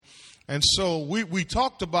And so we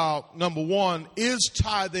talked about, number one, is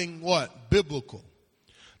tithing what? Biblical.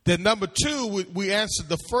 Then number two, we answered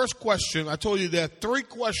the first question. I told you there are three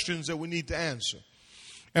questions that we need to answer.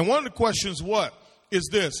 And one of the questions, what? Is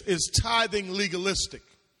this. Is tithing legalistic?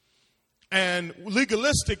 And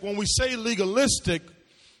legalistic, when we say legalistic,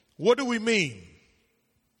 what do we mean?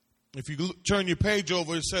 If you turn your page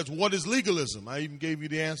over, it says, what is legalism? I even gave you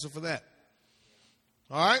the answer for that.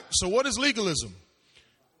 All right, so what is legalism?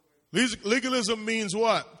 Legalism means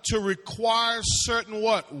what? To require certain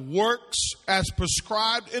what? Works as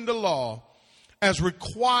prescribed in the law as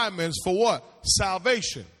requirements for what?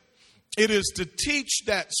 Salvation. It is to teach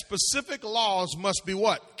that specific laws must be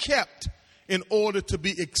what? Kept in order to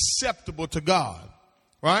be acceptable to God.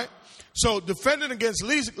 Right? So defending against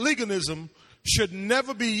legalism should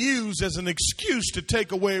never be used as an excuse to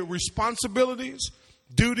take away responsibilities,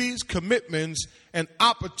 duties, commitments, and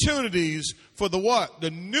opportunities for the what?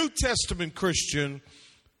 The New Testament Christian.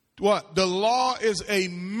 What? The law is a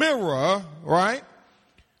mirror, right?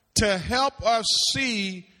 To help us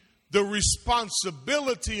see the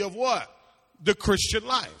responsibility of what? The Christian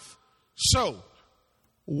life. So,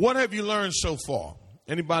 what have you learned so far?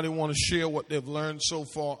 Anybody want to share what they've learned so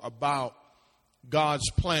far about God's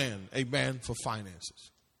plan, amen, for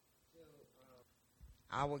finances?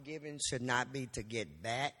 Our giving should not be to get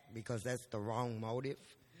back, because that's the wrong motive.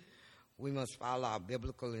 We must follow our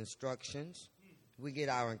biblical instructions. We get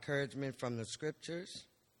our encouragement from the scriptures.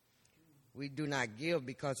 We do not give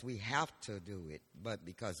because we have to do it, but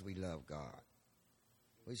because we love God.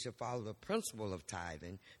 We should follow the principle of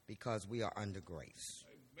tithing because we are under grace.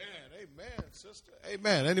 Amen, sister.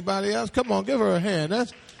 Amen. Anybody else? Come on, give her a hand.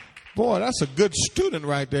 That's a good student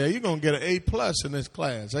right there. You're going to get an A+ in this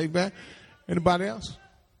class. Amen. Anybody else?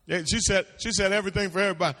 Yeah, she said everything for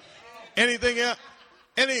everybody. Anything else?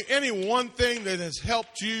 Any one thing that has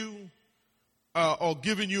helped you or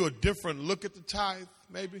given you a different look at the tithe,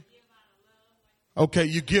 maybe? Okay,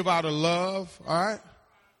 you give out of love, all right?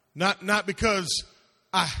 Not because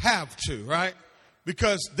I have to, right?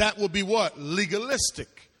 Because that will be what?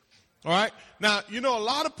 Legalistic. All right? Now, you know, a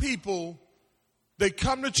lot of people, they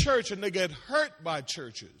come to church and they get hurt by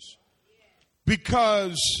churches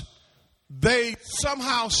because they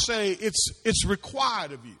somehow say it's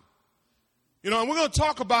required of you. You know, and we're going to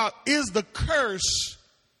talk about, is the curse,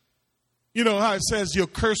 you know how it says you're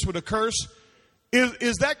cursed with a curse?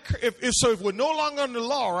 Is that, if we're no longer under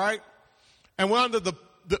law, right? And we're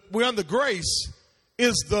under grace,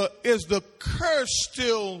 is the curse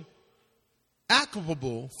still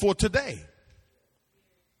applicable for today?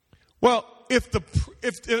 Well, if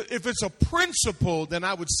it's a principle, then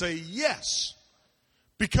I would say yes.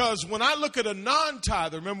 Because when I look at a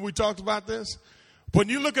non-tither, remember we talked about this? When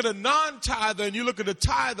you look at a non-tither and you look at a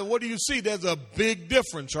tither, what do you see? There's a big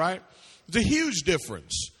difference, right? There's a huge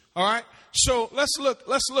difference. All right? So let's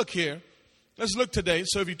look here. Let's look today.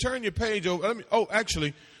 So if you turn your page over,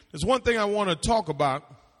 actually, there's one thing I want to talk about.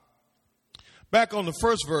 Back on the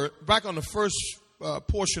first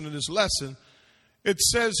portion of this lesson, it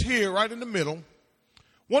says here, right in the middle,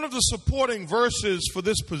 one of the supporting verses for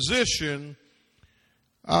this position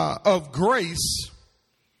of grace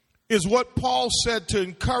is what Paul said to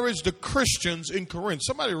encourage the Christians in Corinth.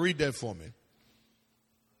 Somebody read that for me.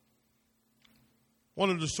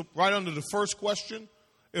 Right under the first question,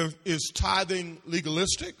 is tithing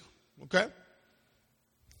legalistic? Okay.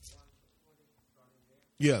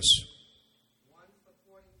 Yes. One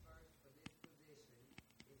supporting verse for this position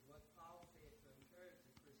is what Paul said to encourage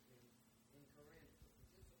the Christians in Corinth to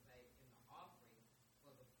participate in the offering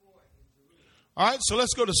for the poor in Jerusalem. All right, so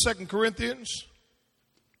let's go to 2 Corinthians.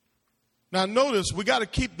 Now notice, we got to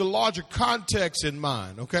keep the larger context in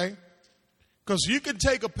mind, okay? Because you can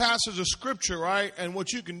take a passage of scripture, right? And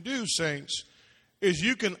what you can do, saints, is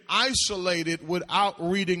you can isolate it without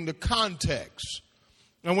reading the context.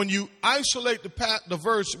 And when you isolate the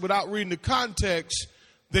verse without reading the context,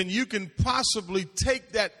 then you can possibly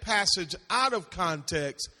take that passage out of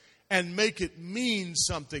context and make it mean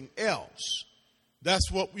something else. That's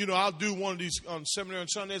what, I'll do one of these on Seminary on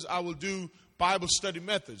Sundays. I will do Bible study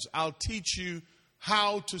methods. I'll teach you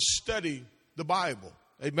how to study the Bible.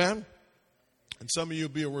 Amen? And some of you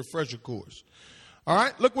will be a refresher course. All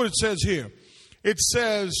right, look what it says here. It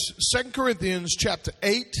says 2 Corinthians chapter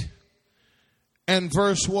 8 and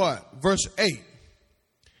verse what? Verse 8.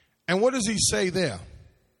 And what does he say there?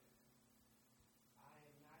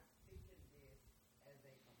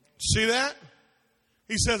 See that?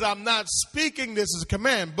 He says, I'm not speaking this as a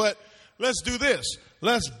command, but let's do this.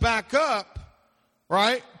 Let's back up,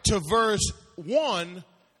 right, to verse 1,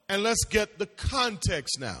 and let's get the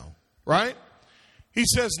context now, right? He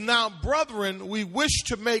says, now, brethren, we wish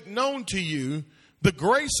to make known to you the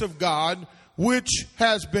grace of God which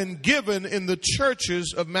has been given in the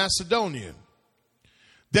churches of Macedonia,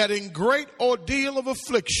 that in great ordeal of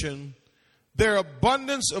affliction, their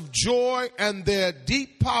abundance of joy and their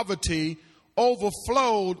deep poverty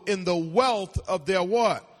overflowed in the wealth of their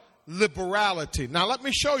what? Liberality. Now, let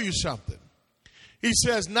me show you something. He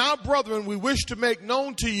says, now, brethren, we wish to make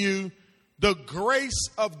known to you the grace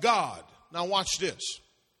of God. Now watch this.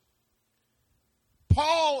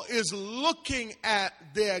 Paul is looking at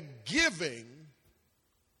their giving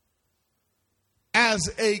as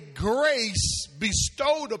a grace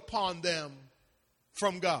bestowed upon them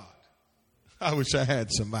from God. I wish I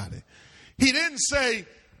had somebody. He didn't say,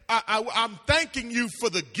 I'm thanking you for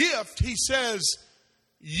the gift. He says,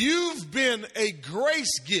 you've been a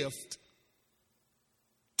grace gift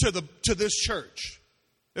to this church.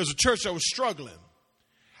 There's a church that was struggling.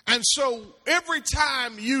 And so every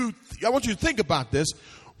time I want you to think about this,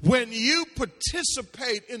 when you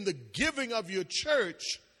participate in the giving of your church,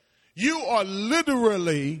 you are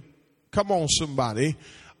literally, come on somebody,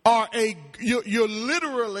 you're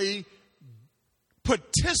literally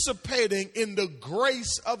participating in the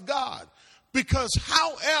grace of God. Because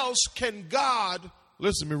how else can God,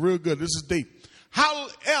 listen to me real good, this is deep. How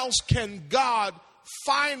else can God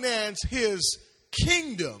finance his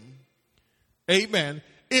kingdom, amen,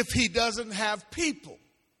 if he doesn't have people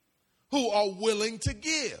who are willing to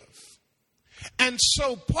give? And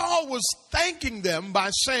so Paul was thanking them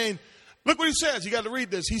by saying, look what he says. You got to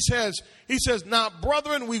read this. He says, now,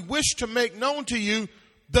 brethren, we wish to make known to you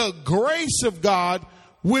the grace of God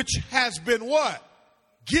which has been what?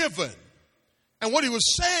 Given. And what he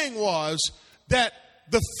was saying was that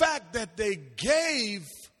the fact that they gave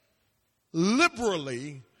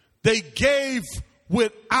liberally, they gave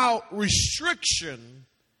without restriction,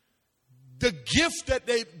 the gift that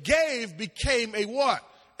they gave became a what?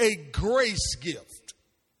 A grace gift.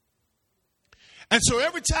 And so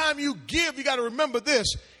every time you give, you got to remember this.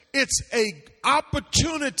 It's a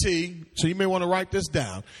opportunity. So you may want to write this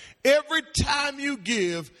down. Every time you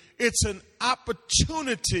give, it's an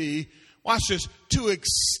opportunity, watch this, to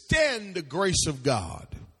extend the grace of God.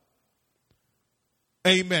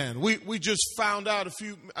 Amen. We just found out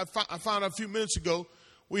I found out a few minutes ago,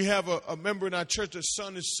 we have a member in our church, their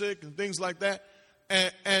son is sick and things like that.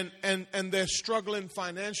 And they're struggling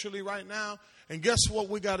financially right now. And guess what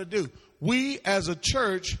we got to do? We as a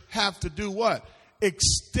church have to do what?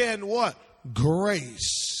 Extend what?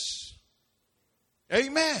 Grace.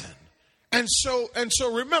 Amen. And so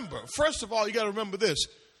remember, first of all, you got to remember this.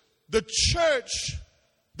 The church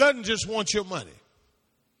doesn't just want your money.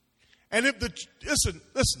 And listen,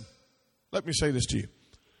 let me say this to you.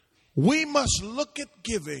 We must look at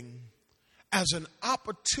giving as an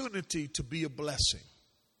opportunity to be a blessing.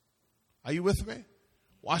 Are you with me?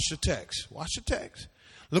 Watch the text. Watch the text.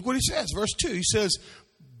 Look what he says. Verse 2. He says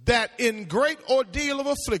that in great ordeal of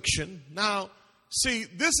affliction. Now, see,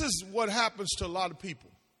 this is what happens to a lot of people.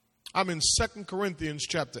 I'm in 2 Corinthians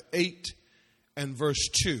chapter 8 and verse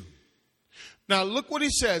 2. Now, look what he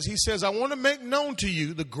says. He says, I want to make known to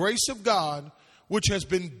you the grace of God which has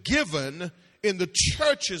been given in the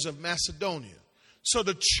churches of Macedonia. So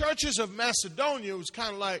the churches of Macedonia was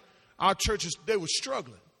kind of like our churches, they were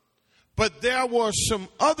struggling. But there were some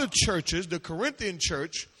other churches, the Corinthian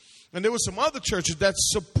church, and there were some other churches that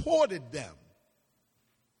supported them.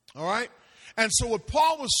 All right? And so what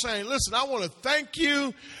Paul was saying, listen, I want to thank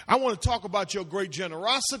you. I want to talk about your great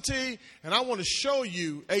generosity. And I want to show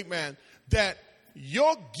you, amen, that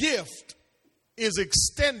your gift is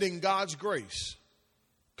extending God's grace.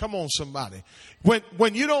 Come on, somebody.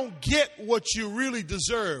 When you don't get what you really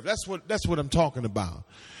deserve, that's what I'm talking about.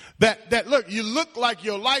 That look, you look like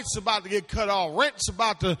your light's about to get cut off, rent's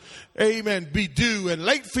about to, amen, be due, and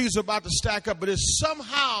late fees are about to stack up, but it's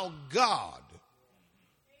somehow God.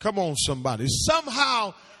 Come on, somebody.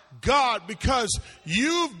 Somehow God, because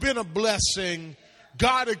you've been a blessing,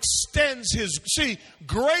 God extends his, see,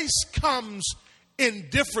 grace comes in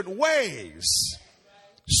different ways.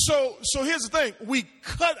 So here's the thing. We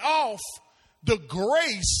cut off the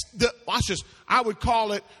grace, watch this, I would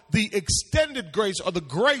call it the extended grace, or the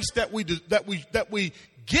grace that we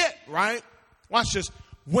get, right? Watch this.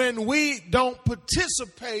 When we don't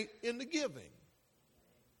participate in the giving.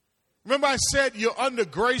 Remember I said you're under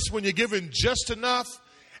grace when you're giving just enough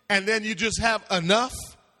and then you just have enough?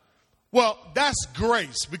 Well, that's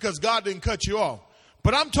grace because God didn't cut you off.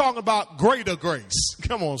 But I'm talking about greater grace.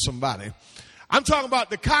 Come on, somebody. I'm talking about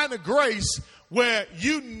the kind of grace where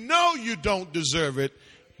you know you don't deserve it,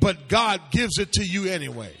 but God gives it to you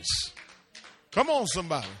anyways. Come on,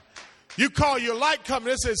 somebody. You call your light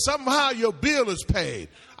company and say somehow your bill is paid.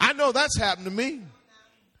 I know that's happened to me.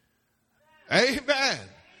 Amen.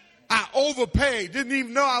 I overpaid. Didn't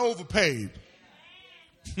even know I overpaid.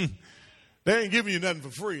 They ain't giving you nothing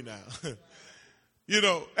for free now.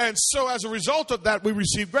 And so as a result of that, we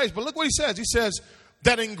receive grace. But look what he says. He says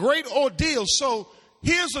that in great ordeal. So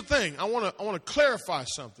here's the thing. I want to clarify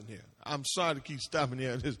something here. I'm sorry to keep stopping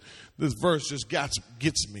here. This verse just gets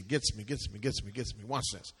me. Watch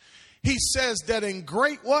this. He says that in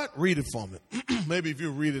great what? Read it for me. Maybe if you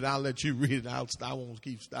read it, I'll let you read it. I won't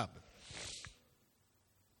keep stopping.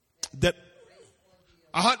 That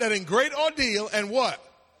in great ordeal and what?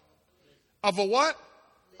 Of a what?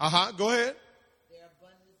 Go ahead. Their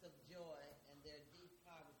abundance of joy and their deep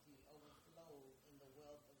poverty overflowed in the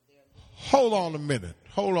wealth of their living.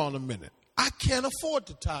 Hold on a minute. I can't afford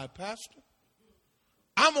to tithe, Pastor.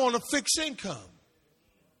 I'm on a fixed income.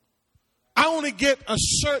 I only get a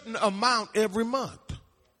certain amount every month.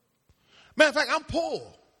 Matter of fact, I'm poor.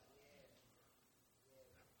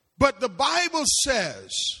 But the Bible says,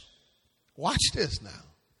 watch this now.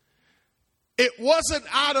 It wasn't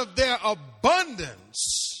out of their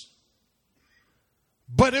abundance,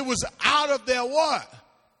 but it was out of their what?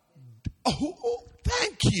 Oh,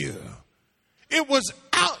 thank you. It was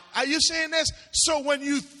out. Are you saying this? So when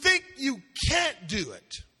you think you can't do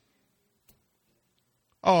it,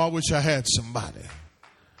 oh, I wish I had somebody.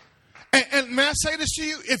 And may I say this to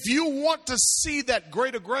you? If you want to see that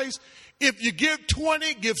greater grace, if you give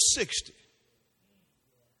 20, give 60.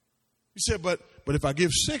 You said, but if I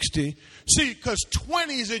give 60, see, because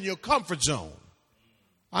 20 is in your comfort zone.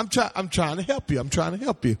 I'm trying to help you. And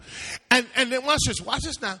then watch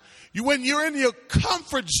this now. When you're in your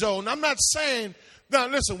comfort zone, I'm not saying, now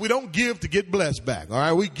listen, we don't give to get blessed back. All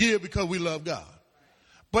right, we give because we love God.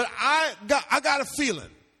 But I got a feeling,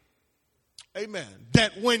 amen,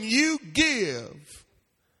 that when you give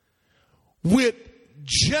with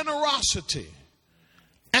generosity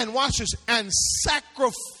and watch this, and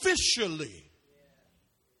sacrificially,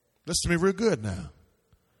 listen to me real good now,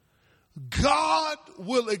 God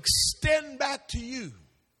will extend back to you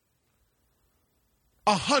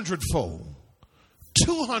 100-fold,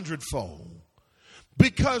 200-fold,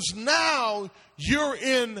 because now you're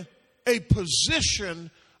in a position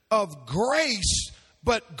of grace,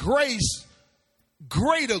 but grace,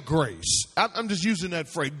 greater grace. I'm just using that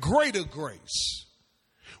phrase, greater grace.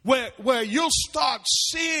 Where you'll start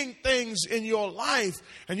seeing things in your life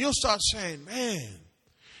and you'll start saying, man,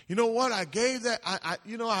 you know what? I gave that.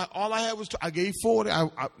 All I had was, I gave 40.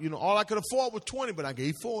 All I could afford was 20, but I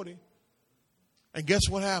gave 40. And guess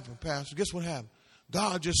what happened, Pastor? Guess what happened?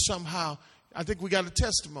 God just somehow, I think we got a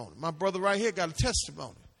testimony. My brother right here got a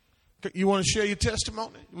testimony. You want to share your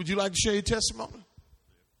testimony? Would you like to share your testimony?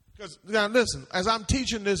 Because now listen, as I'm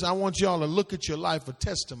teaching this, I want y'all to look at your life for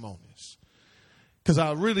testimonies. Because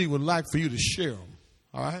I really would like for you to share them.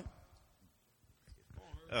 All right?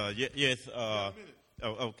 Yes.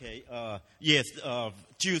 Okay. Yes.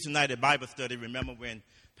 Tuesday night at Bible study. Remember when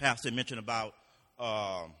Pastor mentioned about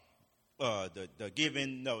the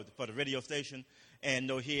giving, for the radio station,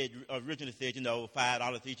 and he had originally said,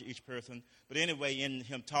 $5 each person. But anyway, in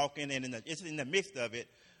him talking and it's in the midst of it,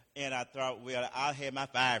 and I thought, well, I had my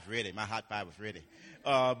 5 ready. My hot 5 was ready.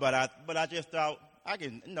 But I just thought I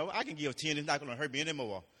can give 10. It's not going to hurt me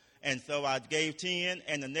anymore. And so I gave 10.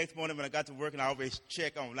 And the next morning when I got to work, and I always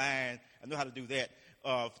check online, I know how to do that,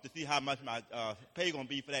 to see how much my pay going to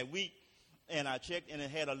be for that week. And I checked, and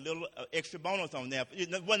it had a little extra bonus on there.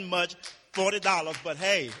 It wasn't much, $40, but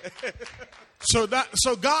hey. So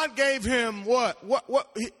God gave him what?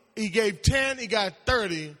 He gave 10, he got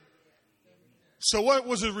 30. So what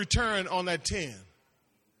was his return on that 10?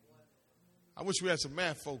 I wish we had some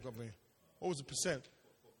math folk up here. What was the percent?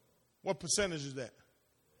 What percentage is that?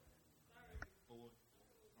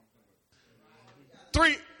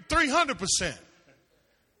 300%.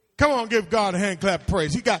 Come on, give God a hand clap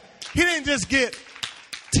praise. He didn't just get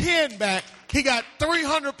 10 back, he got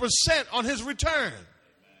 300% on his return.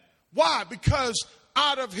 Why? Because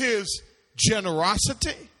out of his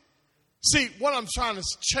generosity. See, what I'm trying to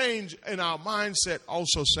change in our mindset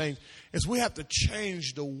also, saints, is we have to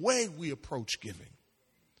change the way we approach giving.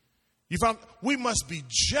 We must be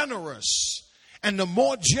generous. And the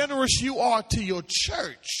more generous you are to your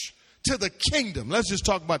church, to the kingdom, let's just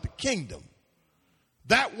talk about the kingdom,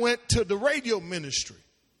 that went to the radio ministry.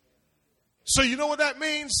 So you know what that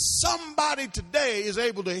means? Somebody today is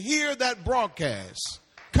able to hear that broadcast.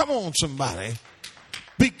 Come on, somebody.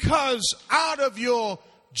 Because out of your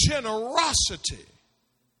generosity,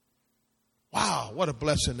 wow, what a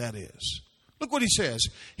blessing that is. Look what he says.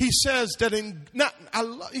 He says that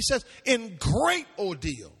he says in great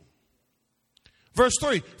ordeal. Verse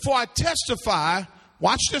 3, for I testify,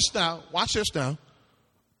 watch this now.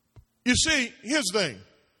 You see, here's the thing.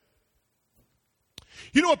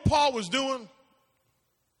 You know what Paul was doing?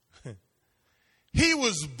 He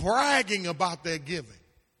was bragging about their giving.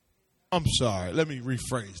 I'm sorry, let me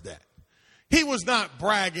rephrase that. He was not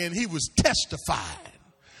bragging, he was testifying,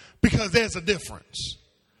 because there's a difference.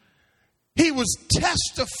 He was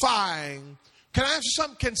testifying. Can I ask you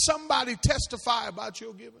something? Can somebody testify about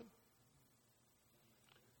your giving?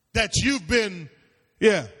 That you've been,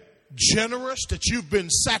 generous, that you've been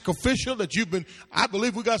sacrificial, that you've been, I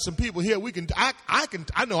believe we got some people here, I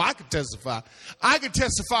know I can testify. I can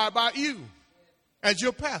testify about you as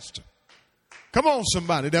your pastor. Come on,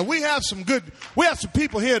 somebody. Now we have some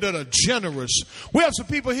people here that are generous. We have some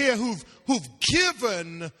people here who've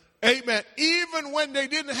given, amen, even when they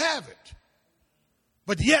didn't have it.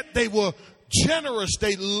 But yet they were generous.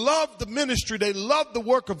 They loved the ministry. They loved the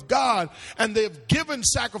work of God. And they've given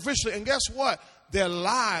sacrificially. And guess what? Their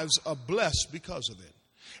lives are blessed because of it.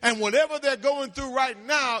 And whatever they're going through right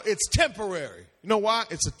now, it's temporary. You know why?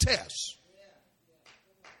 It's a test.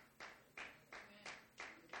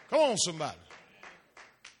 Come on, somebody.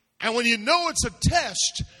 And when you know it's a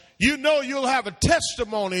test, you know you'll have a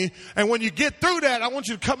testimony. And when you get through that, I want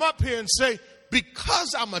you to come up here and say,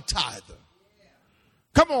 because I'm a tither.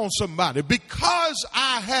 Come on, somebody. Because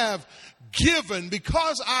I have given,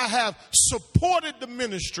 because I have supported the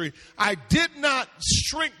ministry, I did not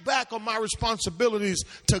shrink back on my responsibilities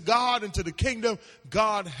to God and to the kingdom.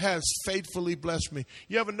 God has faithfully blessed me.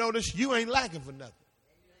 You ever notice you ain't lacking for nothing?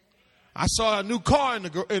 I saw a new car in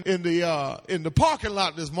the parking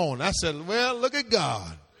lot this morning. I said, well, look at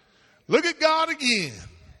God. Look at God again.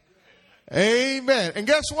 Amen. And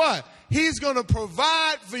guess what? He's going to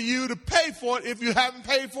provide for you to pay for it if you haven't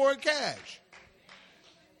paid for it cash.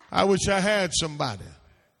 I wish I had somebody.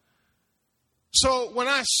 So when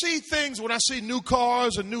I see things, when I see new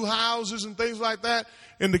cars and new houses and things like that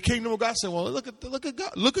in the kingdom of God, I say, well, look at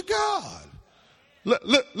God. Look at God.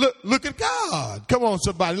 Look at God. Come on,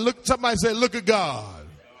 somebody. Somebody say, look at God.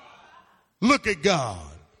 Look at God.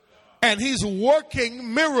 And he's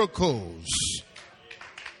working miracles.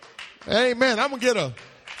 Amen. I'm going to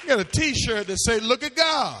get a t-shirt that say, look at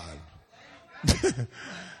God.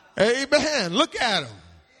 Amen. Look at him.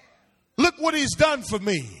 Look what he's done for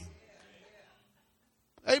me.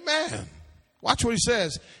 Amen. Watch what he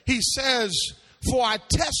says. He says, for I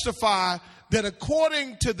testify that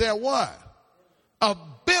according to their what?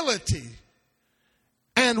 Ability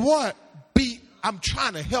and what? I'm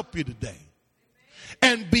trying to help you today.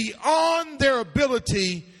 And beyond their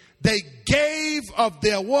ability, they gave of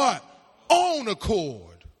their what? Own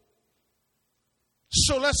accord.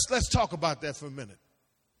 So let's talk about that for a minute.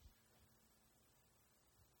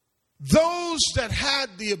 Those that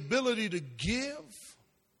had the ability to give,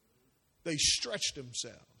 they stretched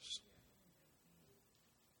themselves.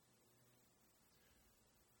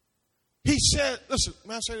 He said, listen,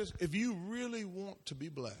 may I say this? If you really want to be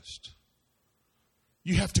blessed,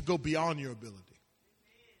 you have to go beyond your ability.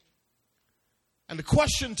 And the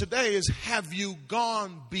question today is, have you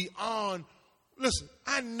gone beyond? Listen,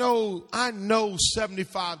 I know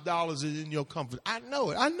 $75 is in your comfort. I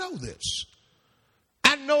know it. I know this.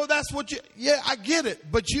 I know that's what I get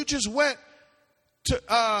it. But you just went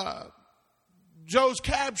to Joe's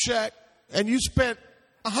Cab Shack and you spent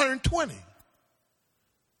 $120.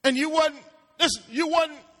 And you wasn't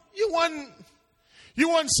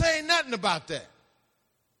saying nothing about that.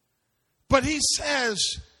 But he says,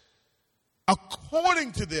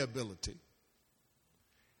 according to their ability.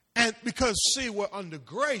 And because, see, we're under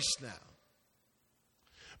grace now.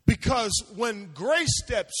 Because when grace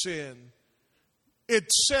steps in,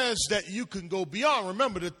 it says that you can go beyond.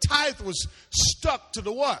 Remember, the tithe was stuck to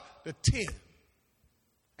the what? The 10.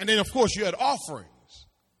 And then, of course, you had offerings.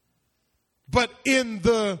 But in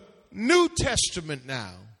the New Testament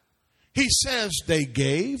now, he says they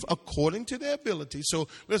gave according to their ability. So,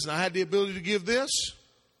 listen, I had the ability to give this,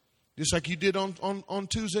 just like you did on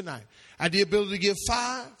Tuesday night. I had the ability to give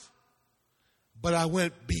 5, but I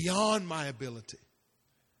went beyond my ability.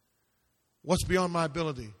 What's beyond my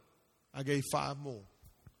ability? I gave 5 more.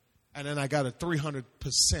 And then I got a 300%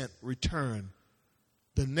 return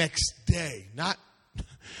the next day.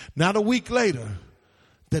 Not a week later,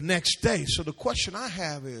 the next day. So the question I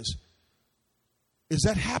have is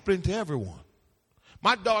that happening to everyone?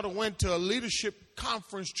 My daughter went to a leadership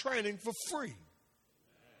conference training for free.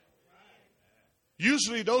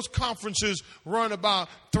 Usually those conferences run about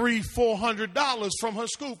 $300-400 from her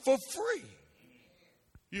school for free.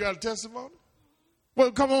 You got a testimony?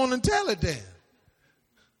 Well, come on and tell it then. On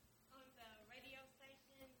the radio station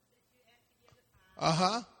that you asked me the other time, Uh-huh.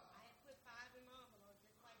 I had put 5 in my envelope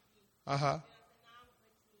just like you. Uh-huh. And I said, no, I'm going to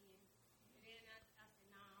put 10. And then I said,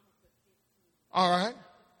 no, I'm going to put 15. All right. I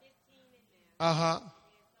put 15 in there. Uh-huh. And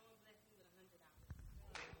someone blessed me with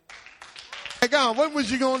 $100. Hey, God, when was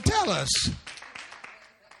you going to tell us?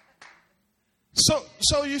 So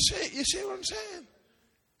you see what I'm saying?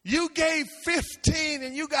 You gave 15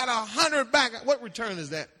 and you got 100 back. What return is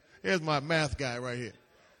that? Here's my math guy right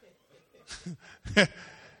here.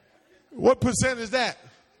 What percent is that?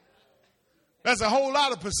 That's a whole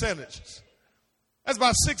lot of percentages. That's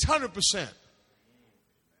about 600%.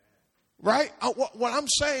 Right? What I'm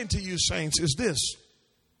saying to you, saints, is this.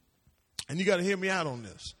 And you got to hear me out on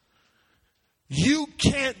this. You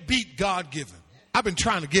can't beat God-given. I've been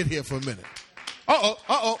trying to get here for a minute.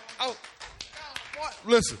 Oh. What?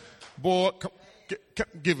 Listen, boy,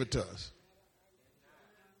 give it to us.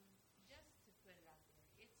 Just to put it out there,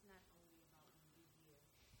 it's not only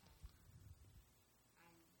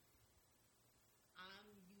about me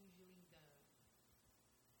here. I'm usually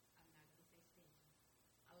I'm not going to say stingy.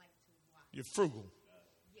 I like to watch. You're frugal.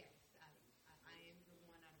 Yes, I am the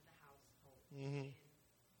one out of the household. Mm-hmm.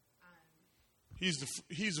 He's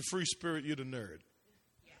the free spirit. You're the nerd.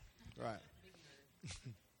 Yeah. Right. Big nerd. We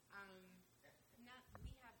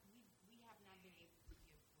have not been able to give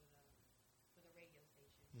for the radio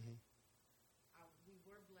station. Mm-hmm. We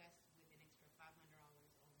were blessed with an extra $500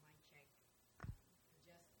 on my check.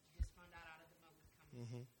 Just found out of the month was coming.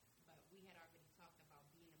 Mm-hmm. But we had already talked about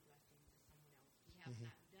being a blessing to someone else. We have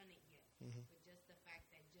not done it yet. Mm-hmm. But just the fact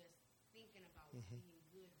that just thinking about being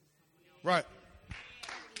good to someone else. Right.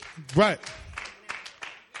 Right.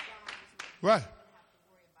 Right.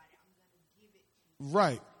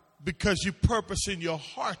 Right. Because you purpose in your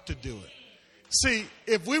heart to do it. See,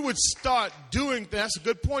 if we would start doing, that's a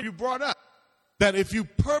good point you brought up, that if you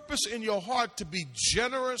purpose in your heart to be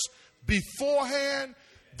generous beforehand,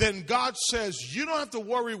 then God says you don't have to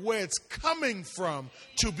worry where it's coming from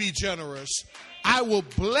to be generous. I will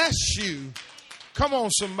bless you. Come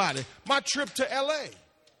on, somebody. My trip to LA.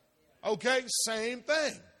 Okay, same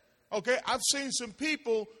thing. Okay, I've seen some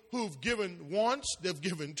people who've given once, they've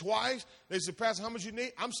given twice. They said, Pastor, how much you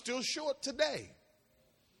need? I'm still short today.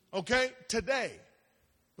 Okay, today.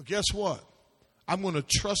 But guess what? I'm going to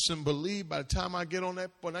trust and believe by the time I get on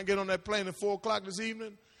that, when I get on that plane at 4 o'clock this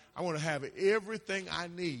evening, I want to have everything I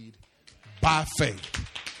need by faith.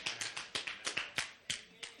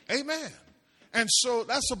 Amen. And so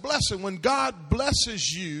that's a blessing. When God blesses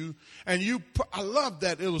you, and I love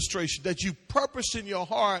that illustration, that you purpose in your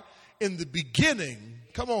heart in the beginning.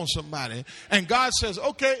 Come on, somebody. And God says,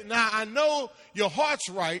 okay, now I know your heart's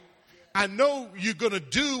right. I know you're going to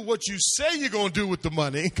do what you say you're going to do with the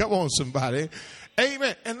money. Come on, somebody.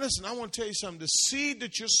 Amen. And listen, I want to tell you something. The seed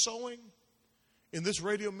that you're sowing in this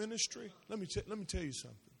radio ministry, let me tell you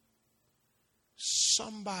something.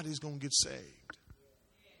 Somebody's going to get saved.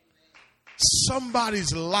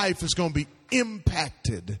 Somebody's life is going to be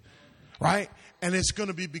impacted, right? And it's going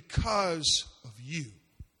to be because of you.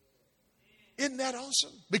 Isn't that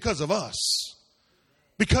awesome? Because of us.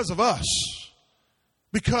 Because of us.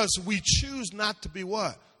 Because we choose not to be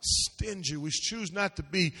what? Stingy. We choose not to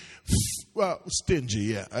be, stingy,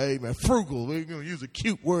 yeah. Amen. Frugal. We're going to use a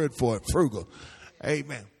cute word for it. Frugal.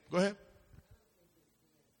 Amen. Go ahead.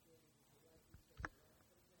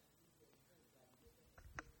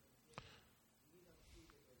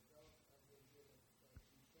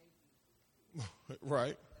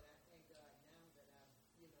 Right.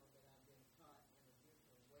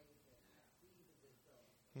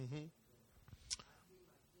 Mm-hmm.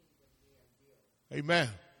 Amen.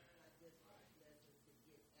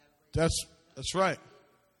 That's right.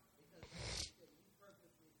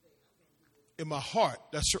 In my heart.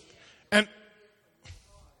 That's right. And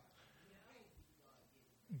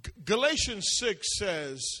Galatians 6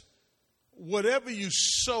 says, whatever you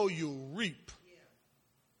sow, you'll reap.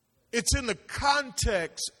 It's in the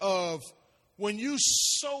context of when you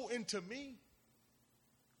sow into me,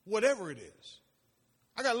 whatever it is.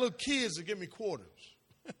 I got little kids that give me quarters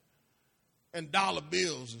and dollar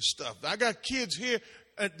bills and stuff. I got kids here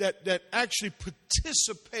that actually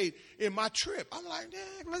participate in my trip. I'm like,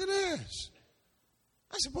 Dad, look at this.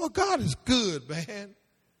 I said, boy, God is good, man.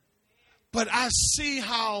 But I see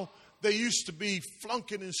how they used to be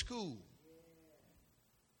flunking in school.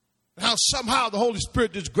 How somehow the Holy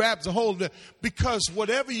Spirit just grabs a hold of it. Because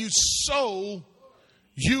whatever you sow,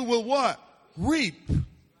 you will what? Reap.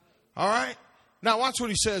 All right? Now watch what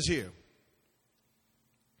he says here.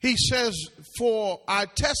 He says, for I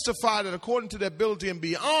testify that according to the ability and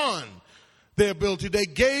beyond their ability. They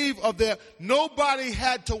gave of their, nobody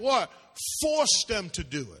had to what? Force them to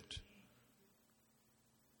do it.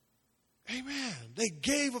 Amen. They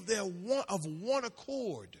gave of their one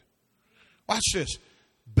accord. Watch this.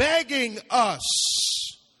 Begging us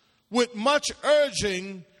with much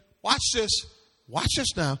urging, watch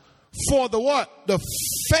this now, for the what? The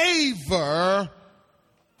favor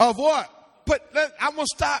of what? I'm going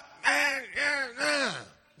to stop.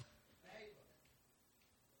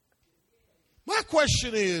 My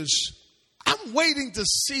question is, I'm waiting to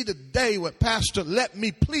see the day where Pastor,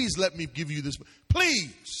 please let me give you this.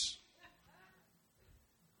 Please.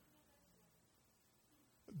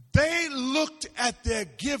 They looked at their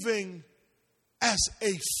giving as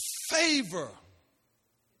a favor.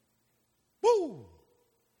 Woo.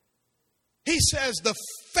 He says the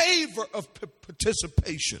favor of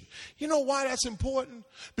participation. You know why that's important?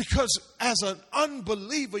 Because as an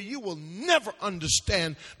unbeliever, you will never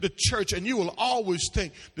understand the church, and you will always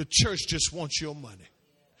think the church just wants your money.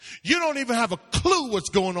 You don't even have a clue what's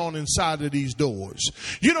going on inside of these doors.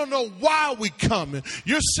 You don't know why we come.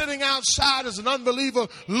 You're sitting outside as an unbeliever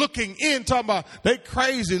looking in, talking about they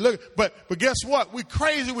crazy. Look, but guess what? We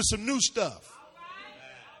crazy with some new stuff.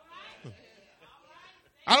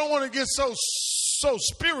 I don't want to get so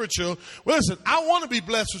spiritual. Well, listen, I want to be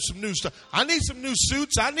blessed with some new stuff. I need some new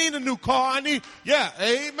suits. I need a new car.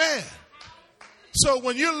 Amen. So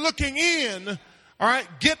when you're looking in, all right,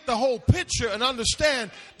 get the whole picture and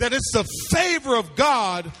understand that it's the favor of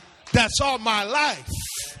God that's on my life.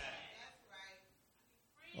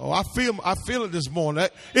 Oh, I feel it this morning.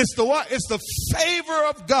 It's the what? It's the favor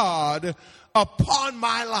of God upon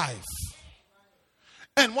my life.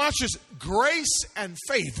 And watch this, grace and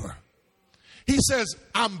favor. He says,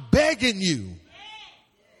 I'm begging you.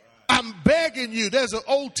 I'm begging you. There's an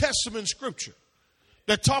Old Testament scripture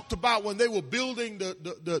that talked about when they were building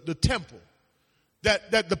the temple.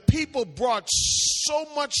 That the people brought so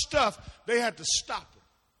much stuff, they had to stop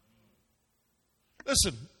it.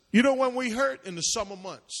 Listen, you know when we hurt? In the summer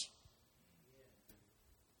months.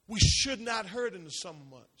 We should not hurt in the summer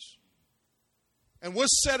months. And we're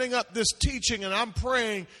setting up this teaching, and I'm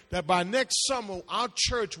praying that by next summer, our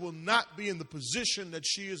church will not be in the position that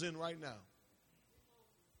she is in right now.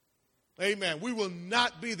 Amen. We will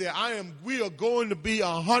not be there. We are going to be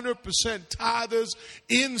 100% tithers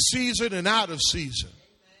in season and out of season.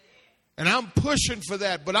 And I'm pushing for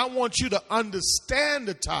that. But I want you to understand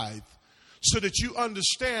the tithe so that you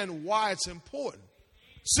understand why it's important.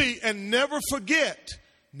 See, and never forget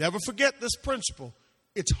this principle.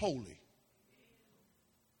 It's holy.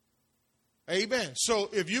 Amen. So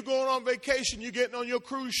if you're going on vacation, you're getting on your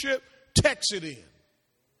cruise ship, text it in.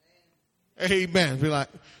 Amen. Be like,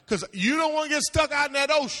 because you don't want to get stuck out in that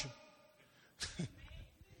ocean.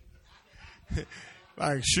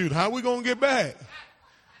 Like, shoot, how we going to get back?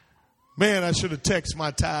 Man, I should have texted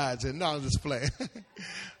my tithes and no, I'm just playing.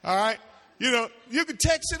 All right. You can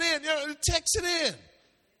text it in. Text it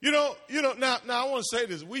in. Now I want to say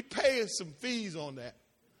this. We pay some fees on that.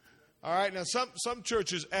 All right. Now, some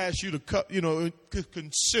churches ask you to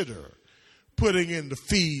consider putting in the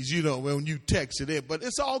fees, when you text it in, but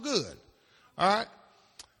it's all good. All right.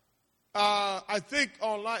 I think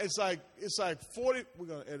online it's like 40. We're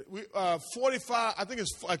gonna edit. 45. I think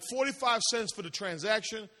it's like 45 cents for the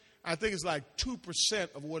transaction. I think it's like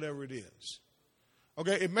 2% of whatever it is.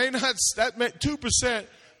 Okay. It may not. 2%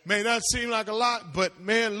 may not seem like a lot, but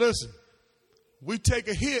man, listen. We take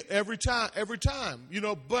a hit every time.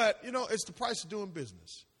 But it's the price of doing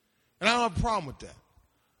business, and I don't have a problem with that.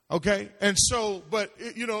 Okay, and so, but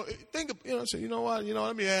think of, say, what,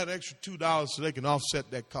 let me add an extra $2 so they can offset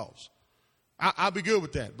that cost. I'll be good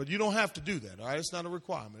with that, but you don't have to do that. All right, it's not a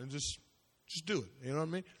requirement. Just do it. You know what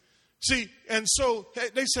I mean? See, and so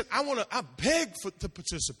they said, I beg to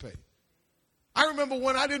participate. I remember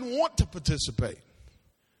when I didn't want to participate.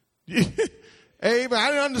 Amen. I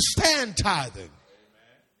didn't understand tithing.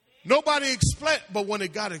 Nobody explained, but when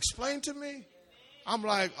it got explained to me, I'm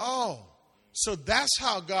like, oh, so that's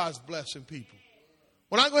how God's blessing people.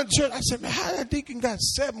 When I go to church, I said, man, how that deacon got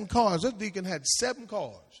 7 cars? That deacon had 7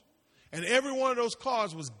 cars. And every one of those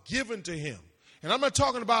cars was given to him. And I'm not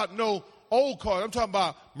talking about no old cars. I'm talking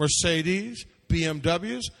about Mercedes,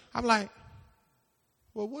 BMWs. I'm like,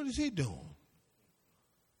 well, what is he doing?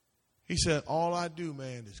 He said, all I do,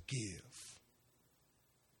 man, is give.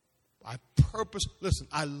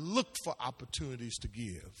 I look for opportunities to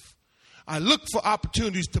give. I look for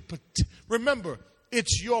opportunities to, remember,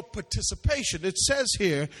 it's your participation. It says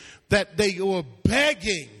here that they were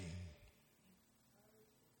begging,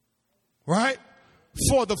 right?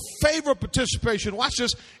 For the favor of participation, watch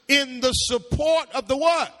this, in the support of the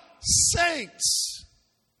what? saints.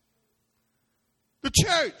 The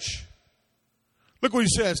church. Look what he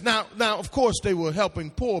says. Now, of course, they were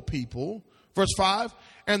helping poor people. Verse 5.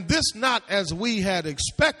 And this not as we had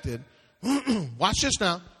expected. Watch this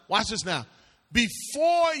now. Watch this now.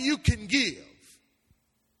 Before you can give.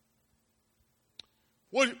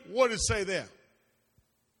 What did it say there?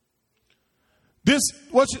 This,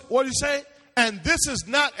 what did he say? And this is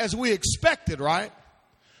not as we expected, right?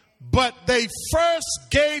 But they first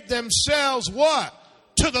gave themselves what?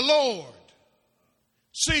 To the Lord.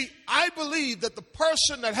 See, I believe that the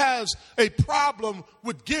person that has a problem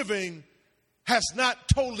with giving has not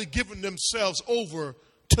totally given themselves over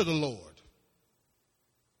to the Lord.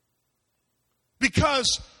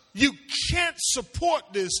 Because you can't support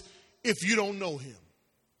this if you don't know him.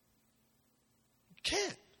 You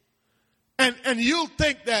can't. And you'll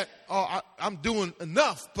think that, oh, I'm doing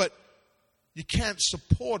enough, but you can't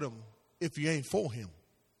support him if you ain't for him.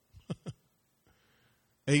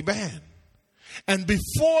 Amen. And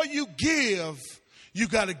before you give, you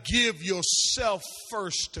got to give yourself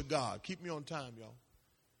first to God. Keep me on time, y'all.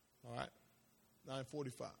 All right.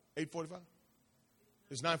 9:45. 8:45?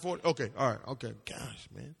 It's 9:40? Okay. All right. Okay. Gosh,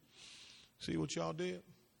 man. See what y'all did?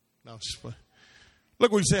 No, it's fun.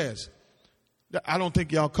 Look what he says. I don't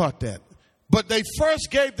think y'all caught that. But they first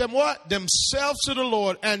gave them what? Themselves to the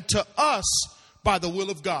Lord and to us by the will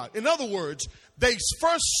of God. In other words, they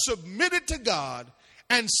first submitted to God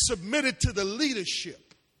and submitted to the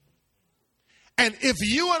leadership. And if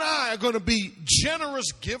you and I are going to be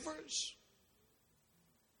generous givers,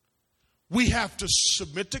 we have to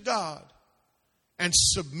submit to God and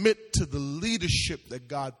submit to the leadership that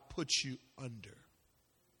God puts you under.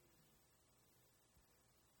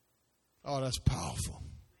 Oh, that's powerful.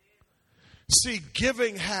 See,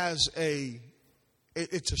 giving has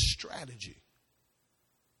it's a strategy.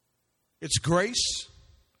 It's grace.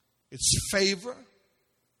 It's favor.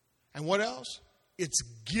 And what else? It's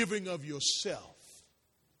giving of yourself.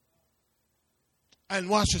 And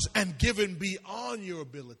watch this. And giving beyond your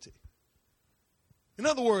ability. In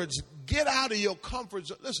other words, get out of your comfort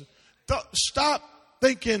zone. Listen, stop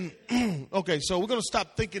thinking, okay, so we're going to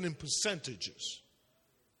stop thinking in percentages.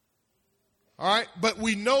 All right? But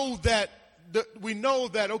we know that,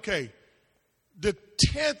 okay, the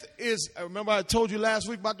 10th is, remember I told you last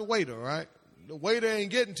week about the waiter, right? The waiter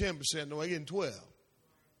ain't getting 10%, no, they're getting 12.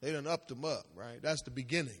 They done upped them up, right? That's the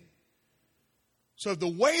beginning. So if the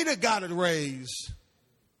waiter got a raise,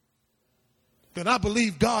 then I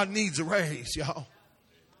believe God needs a raise, y'all.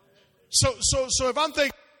 So if I'm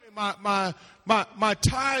thinking my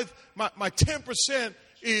tithe, my 10%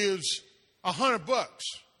 is $100.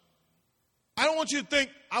 I don't want you to think,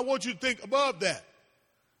 I want you to think above that.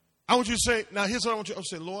 I want you to say, now here's what I want you to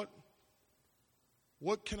say, Lord,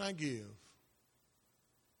 what can I give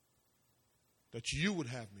that you would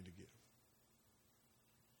have me to give?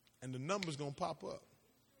 And the number's going to pop up.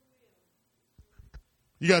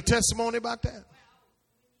 You got a testimony about that?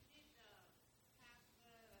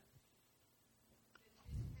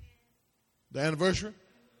 The anniversary?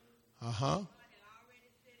 Uh-huh.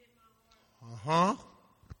 Uh-huh.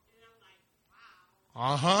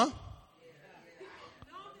 Uh-huh.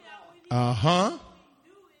 Uh-huh.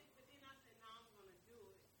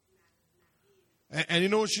 And you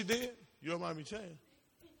know what she did? You don't mind me saying?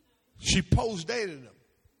 She post-dated him.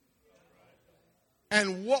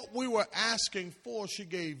 And what we were asking for, she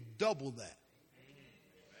gave double that.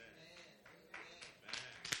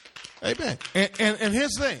 Amen. And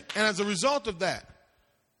here's the thing. And as a result of that,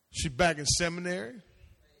 she's back in seminary.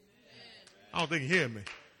 I don't think you hear me.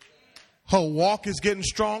 Her walk is getting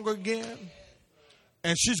stronger again.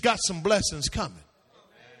 And she's got some blessings coming.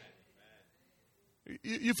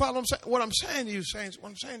 You follow what I'm saying to you, saints? What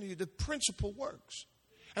I'm saying to you, the principle works.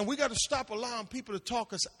 And we got to stop allowing people to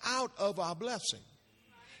talk us out of our blessing.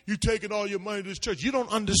 You taking all your money to this church. You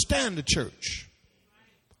don't understand the church.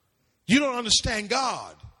 You don't understand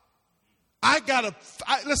God.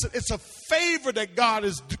 Listen, it's a favor that God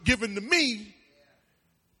has given to me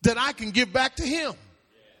that I can give back to him.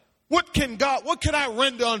 What can I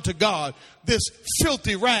render unto God, this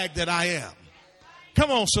filthy rag that I am? Come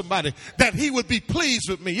on, somebody. That he would be pleased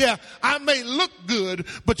with me. Yeah, I may look good,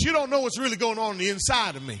 but you don't know what's really going on the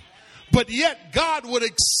inside of me. But yet God would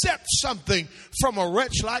accept something from a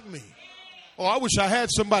wretch like me. Oh, I wish I had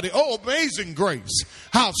somebody. Oh, amazing grace.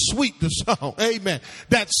 How sweet the song. Amen.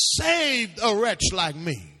 That saved a wretch like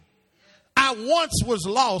me. I once was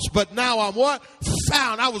lost, but now I'm what?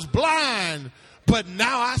 Found. I was blind, but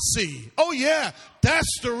now I see. Oh, yeah.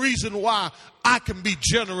 That's the reason why I can be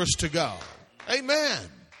generous to God. Amen.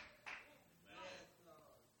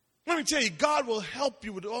 Let me tell you, God will help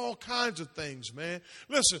you with all kinds of things, man.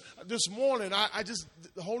 Listen, this morning,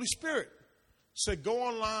 the Holy Spirit said, go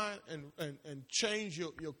online and change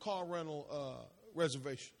your car rental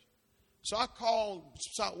reservations. So I called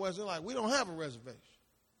Southwest. They're like, we don't have a reservation.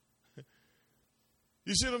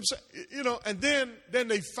 You see what I'm saying? You know, and then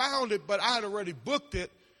they found it, but I had already booked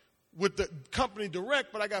it with the company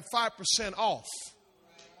direct, but I got 5% off.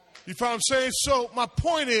 You follow what I'm saying? So my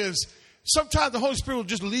point is, sometimes the Holy Spirit will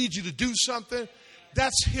just lead you to do something.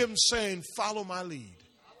 That's him saying, follow my lead.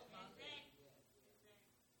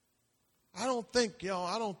 I don't think,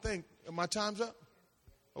 my time's up?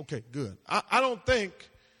 Okay, good. I don't think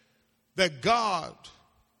that God,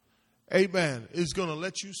 amen, is going to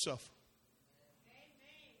let you suffer.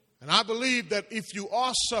 And I believe that if you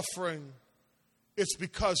are suffering, it's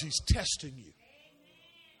because he's testing you.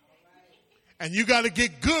 And you got to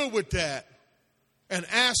get good with that and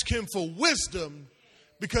ask him for wisdom,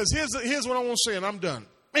 because here's what I want to say, and I'm done.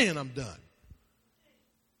 Man, I'm done.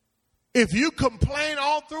 If you complain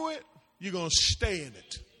all through it, you're going to stay in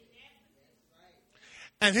it.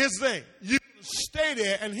 And here's the thing. You stay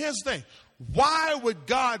there, and here's the thing. Why would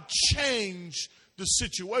God change the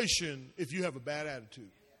situation if you have a bad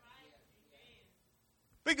attitude?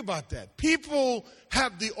 Think about that. People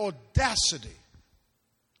have the audacity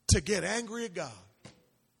to get angry at God.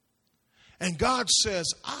 And God says,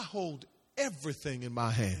 I hold everything in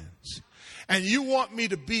my hands. And you want me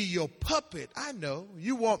to be your puppet. I know.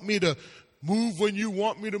 You want me to move when you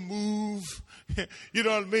want me to move. You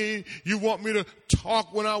know what I mean? You want me to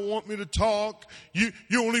talk when I want me to talk. You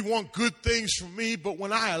only want good things from me, but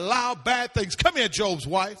when I allow bad things. Come here, Job's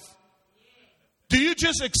wife. Do you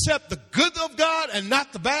just accept the good of God and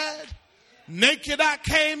not the bad? Naked I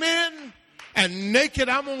came in, and naked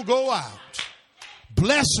I'm going to go out.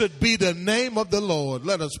 Blessed be the name of the Lord.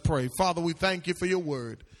 Let us pray. Father, we thank you for your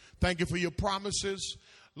word. Thank you for your promises.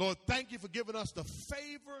 Lord, thank you for giving us the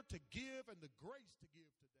favor to give and the grace.